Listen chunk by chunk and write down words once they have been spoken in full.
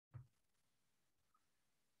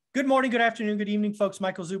Good morning, good afternoon, good evening, folks.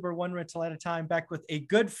 Michael Zuber, one rental at a time, back with a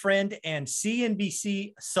good friend and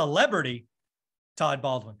CNBC celebrity, Todd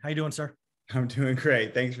Baldwin. How you doing, sir? I'm doing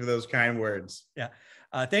great. Thanks for those kind words. Yeah.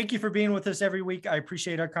 Thank you for being with us every week. I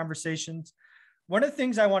appreciate our conversations. One of the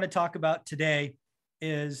things I want to talk about today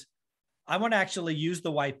is I want to actually use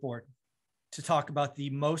the whiteboard to talk about the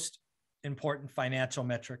most important financial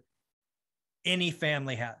metric any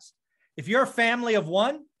family has. If you're a family of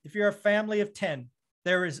one, if you're a family of 10,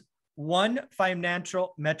 there is one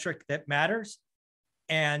financial metric that matters,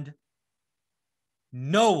 and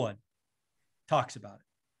no one talks about it.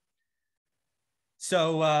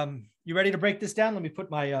 So you ready to break this down? Let me put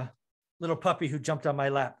my little puppy who jumped on my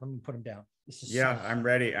lap. Let me put him down. I'm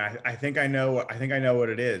ready. I think I know what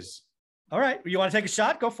it is. All right. You want to take a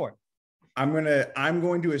shot? Go for it. I'm going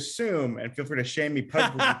to assume, and feel free to shame me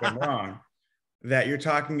publicly if I'm wrong, that you're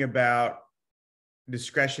talking about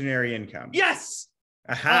discretionary income. Yes.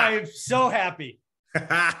 Aha. I'm so happy.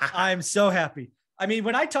 I'm so happy. I mean,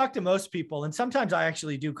 when I talk to most people, and sometimes I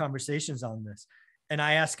actually do conversations on this, and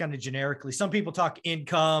I ask kind of generically, some people talk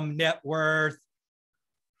income, net worth,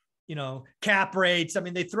 cap rates. I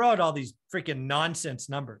mean, they throw out all these freaking nonsense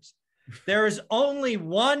numbers. There is only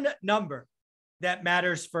one number that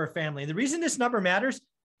matters for a family. And the reason this number matters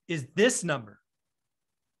is this number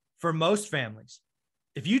for most families.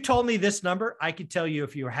 If you told me this number, I could tell you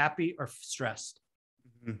if you were happy or stressed.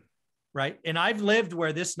 Mm-hmm. Right. And I've lived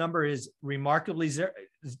where this number is remarkably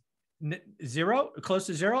zero, close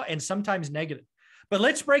to zero, and sometimes negative. But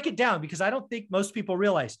let's break it down, because I don't think most people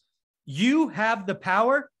realize you have the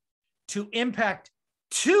power to impact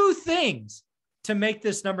two things to make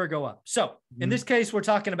this number go up. So in this case, we're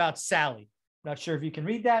talking about Sally. Not sure if you can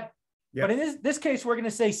read that, but in this case, we're going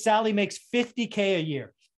to say Sally makes $50K a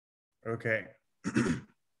year. Okay.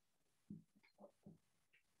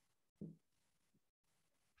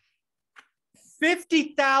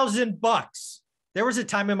 $50,000. There was a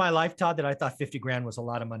time in my life, Todd, that I thought 50 grand was a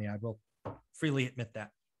lot of money. I will freely admit that.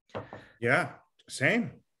 Yeah, same.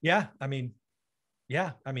 Yeah. I mean,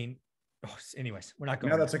 anyways, we're not going.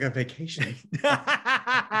 No, that's like a vacation.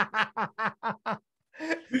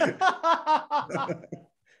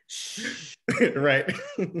 Right.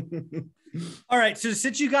 All right. So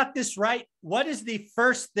since you got this right, what is the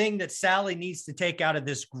first thing that Sally needs to take out of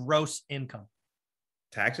this gross income?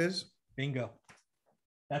 Taxes. Bingo.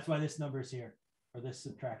 That's why this number is here, or this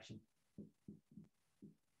subtraction.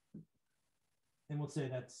 And we'll say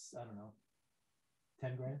that's, I don't know,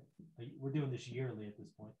 10 grand. We're doing this yearly at this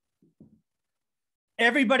point.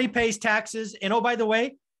 Everybody pays taxes. And oh, by the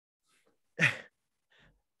way,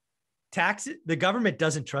 taxes, the government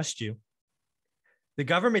doesn't trust you. The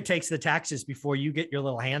government takes the taxes before you get your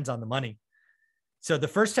little hands on the money. So the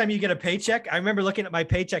first time you get a paycheck, I remember looking at my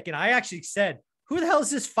paycheck and I actually said, who the hell is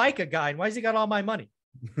this FICA guy? And why has he got all my money?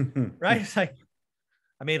 Right? It's like,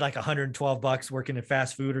 I made like $112 working in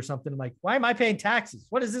fast food or something. I'm like, why am I paying taxes?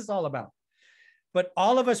 What is this all about? But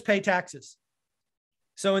all of us pay taxes.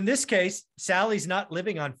 So in this case, Sally's not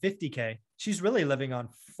living on 50K. She's really living on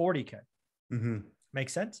 40K. Mm-hmm.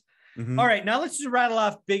 Makes sense? Mm-hmm. All right. Now let's just rattle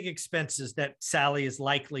off big expenses that Sally is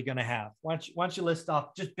likely going to have. Why don't you list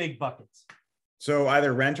off just big buckets? So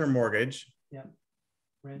either rent or mortgage. Yeah.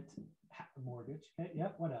 Rent, mortgage. Okay.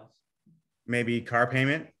 Yep. What else? Maybe car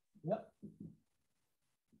payment. Yep.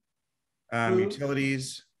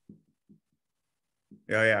 Utilities.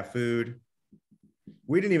 Oh yeah, food.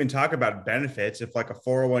 We didn't even talk about benefits. If like a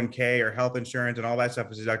 401k or health insurance and all that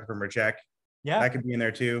stuff is deducted from her check. Yeah. That could be in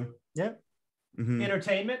there too. Yeah. Mm-hmm.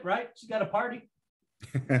 Entertainment, right? She's got a party.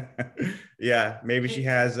 Yeah. Maybe she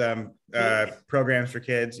has programs for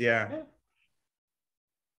kids. Yeah.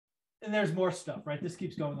 And there's more stuff, right? This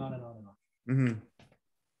keeps going on and on and on. Mm-hmm.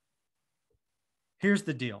 Here's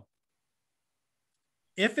the deal.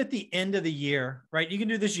 If at the end of the year, right, you can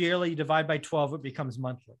do this yearly, you divide by 12, it becomes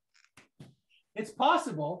monthly. It's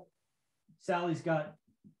possible Sally's got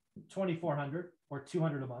 $2,400 or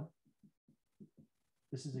 $200 a month.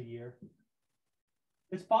 This is a year.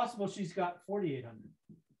 It's possible she's got $4,800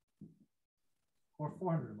 or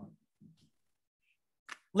 $400 a month.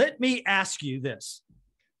 Let me ask you this.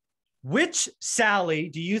 Which Sally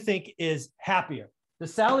do you think is happier? The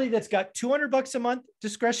Sally that's got $200 a month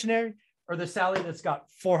discretionary, or the Sally that's got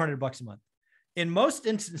 $400 a month? In most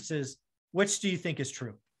instances, which do you think is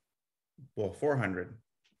true? Well, 400.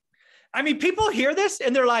 I mean, people hear this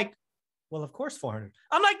and they're like, well, of course, 400.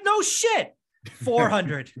 I'm like, no shit,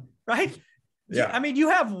 400, right? Yeah. I mean, you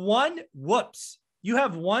have one whoops. You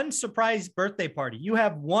have one surprise birthday party. You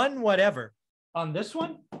have one whatever. On this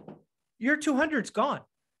one, your 200's gone.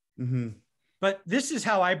 Mm-hmm. But this is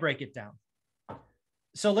how I break it down.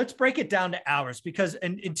 So let's break it down to hours, because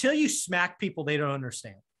until you smack people, they don't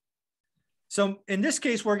understand. So in this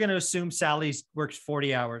case, we're going to assume Sally works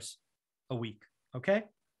 40 hours a week. Okay.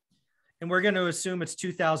 And we're going to assume it's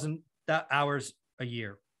 2,000 hours a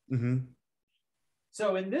year. Mm-hmm.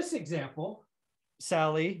 So in this example,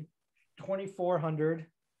 Sally, 2,400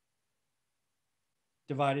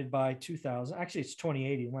 divided by 2,000. Actually, it's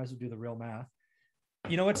 2080. Might as well do the real math.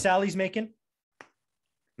 You know what Sally's making?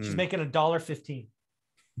 She's making $1.15.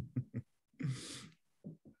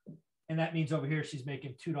 And that means over here, she's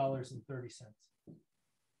making $2.30.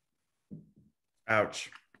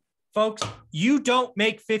 Ouch. Folks, you don't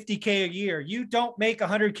make 50K a year. You don't make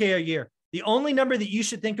 100K a year. The only number that you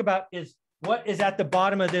should think about is what is at the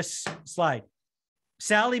bottom of this slide.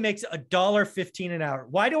 Sally makes $1.15 an hour.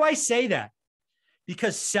 Why do I say that?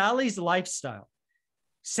 Because Sally's lifestyle,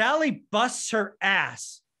 Sally busts her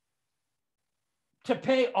ass to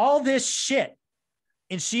pay all this shit.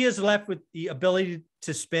 And she is left with the ability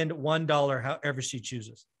to spend $1 however she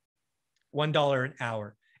chooses. $1 an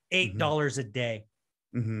hour, $8 a day.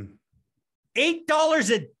 Mm-hmm.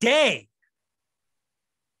 $8 a day.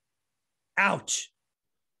 Ouch.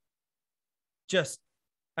 Just,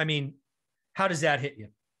 I mean, how does that hit you?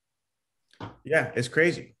 Yeah, it's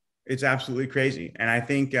crazy. It's absolutely crazy. And I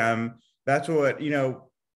think that's what,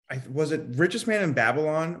 was it Richest Man in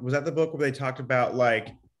Babylon? Was that the book where they talked about like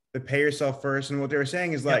the pay yourself first? And what they were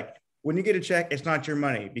saying is like, when you get a check, it's not your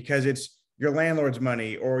money because it's your landlord's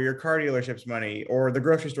money or your car dealership's money or the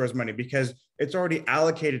grocery store's money, because it's already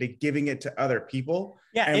allocated to giving it to other people.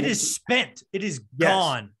 Yeah, and it is spent. It is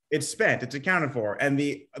gone. It's spent. It's accounted for. And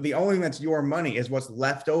the only thing that's your money is what's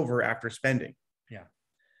left over after spending. Yeah.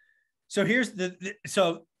 So here's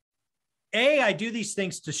so I do these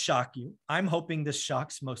things to shock you. I'm hoping this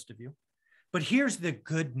shocks most of you. But here's the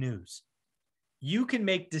good news. You can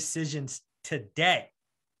make decisions today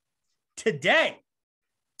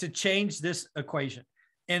to change this equation.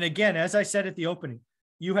 And again, as I said at the opening,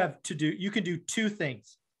 you can do two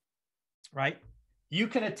things, right? You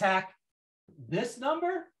can attack this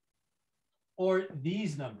number or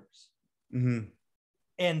these numbers. Mm-hmm.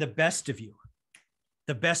 And the best of you.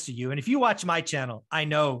 And if you watch my channel, I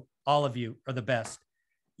know all of you are the best.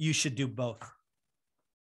 You should do both.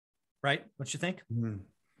 Right? What you think? Mm-hmm.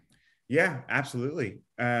 Yeah, absolutely.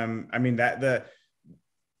 I mean,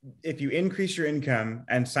 if you increase your income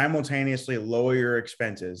and simultaneously lower your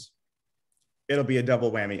expenses, it'll be a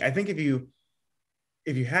double whammy. I think if you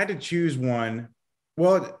had to choose one,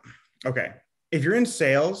 well, okay. If you're in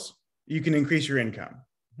sales, you can increase your income.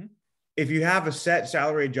 Mm-hmm. If you have a set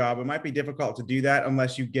salary job, it might be difficult to do that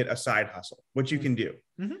unless you get a side hustle, which you can do.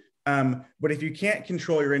 Mm-hmm. But if you can't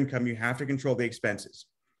control your income, you have to control the expenses.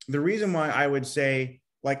 The reason why I would say,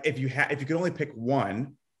 like, if you could only pick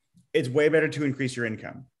one, it's way better to increase your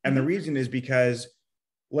income. And the reason is because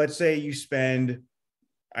let's say you spend,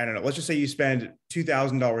 let's just say you spend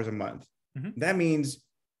 $2,000 a month. Mm-hmm. That means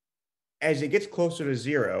as it gets closer to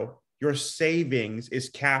zero, your savings is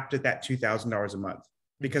capped at that $2,000 a month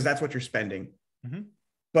because that's what you're spending. Mm-hmm.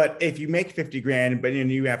 But if you make 50 grand, but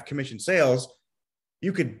you have commission sales,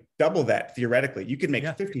 you could double that theoretically. You could make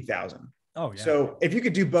 50,000. Oh, yeah. So if you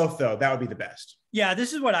could do both, though, that would be the best. Yeah,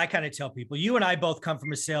 this is what I kind of tell people. You and I both come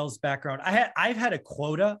from a sales background. I've had a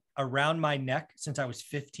quota around my neck since I was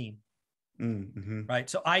 15. Mm-hmm. Right.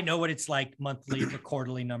 So I know what it's like monthly to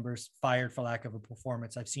quarterly numbers, fired for lack of a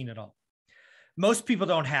performance. I've seen it all. Most people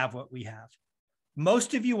don't have what we have.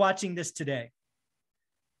 Most of you watching this today,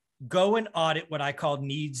 go and audit what I call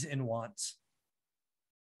needs and wants.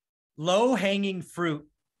 Low hanging fruit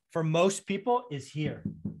for most people is here.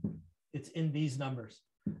 It's in these numbers.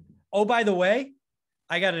 Oh, by the way,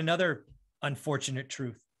 I got another unfortunate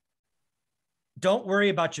truth. Don't worry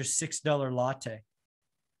about your $6 latte.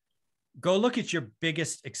 Go look at your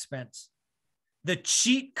biggest expense. The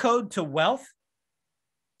cheat code to wealth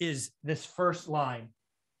is this first line,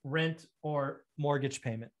 rent or mortgage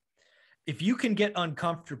payment. If you can get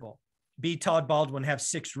uncomfortable, be Todd Baldwin, have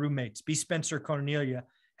 6 roommates, be Spencer Cornelia,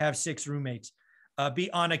 have 6 roommates,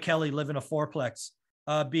 be Anna Kelly, live in a 4-plex,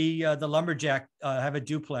 be the lumberjack, have a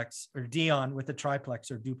duplex, or Dion with a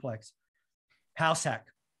triplex or duplex. House hack.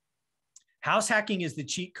 House hacking is the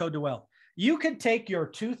cheat code to wealth. You could take your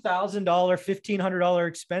 $2,000, $1,500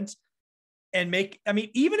 expense and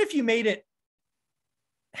even if you made it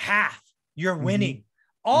half, you're winning. Mm-hmm.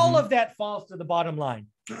 All of that falls to the bottom line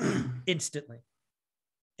instantly.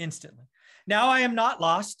 Now I am not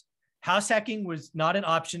lost. House hacking was not an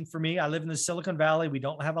option for me. I live in the Silicon Valley. We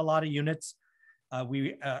don't have a lot of units. I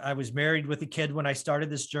was married with a kid when I started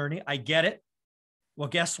this journey. I get it. Well,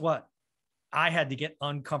 guess what? I had to get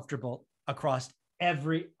uncomfortable across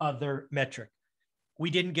every other metric. We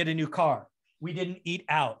didn't get a new car. We didn't eat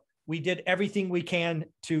out. We did everything we can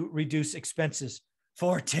to reduce expenses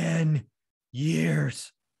for 10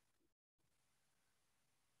 years.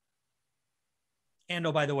 And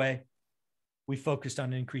oh, by the way, we focused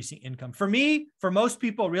on increasing income. For me, for most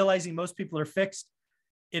people, realizing most people are fixed,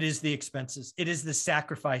 it is the expenses. It is the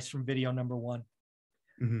sacrifice from video number one.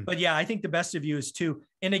 Mm-hmm. But yeah, I think the best of you is two.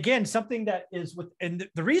 And again, something that is with, and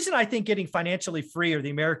the reason I think getting financially free or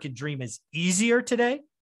the American dream is easier today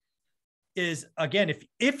is, again,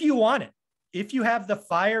 if you want it, if you have the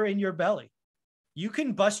fire in your belly, you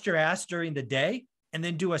can bust your ass during the day and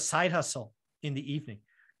then do a side hustle in the evening.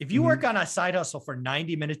 If you work on a side hustle for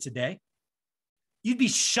 90 minutes a day, you'd be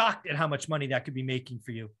shocked at how much money that could be making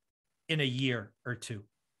for you in a year or two.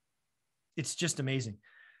 It's just amazing.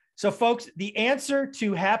 So folks, the answer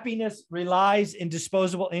to happiness relies in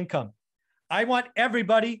disposable income. I want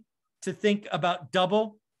everybody to think about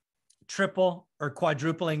double, triple, or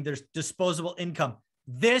quadrupling their disposable income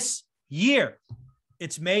this year.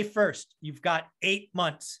 It's May 1st. You've got 8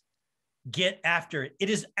 months. Get after it. It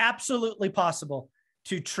is absolutely possible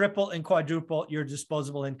to triple and quadruple your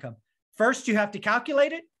disposable income. First, you have to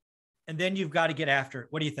calculate it, and then you've got to get after it.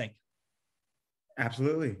 What do you think?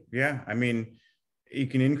 Absolutely. Yeah. I mean, you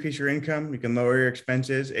can increase your income. You can lower your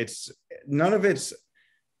expenses. None of it's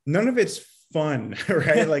fun,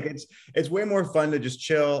 right? Like it's way more fun to just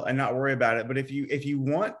chill and not worry about it. But if you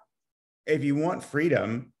want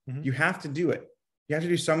freedom, you have to do it. You have to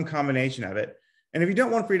do some combination of it. And if you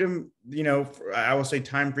don't want freedom, I will say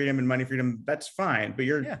time freedom and money freedom, that's fine. But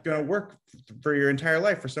you're going to work for your entire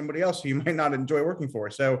life for somebody else who you might not enjoy working for.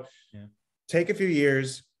 So take a few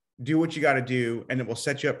years, do what you got to do, and it will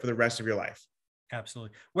set you up for the rest of your life.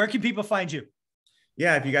 Absolutely. Where can people find you?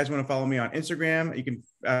 Yeah. If you guys want to follow me on Instagram, you can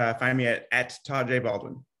find me at Todd J.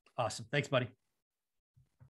 Baldwin. Awesome. Thanks, buddy.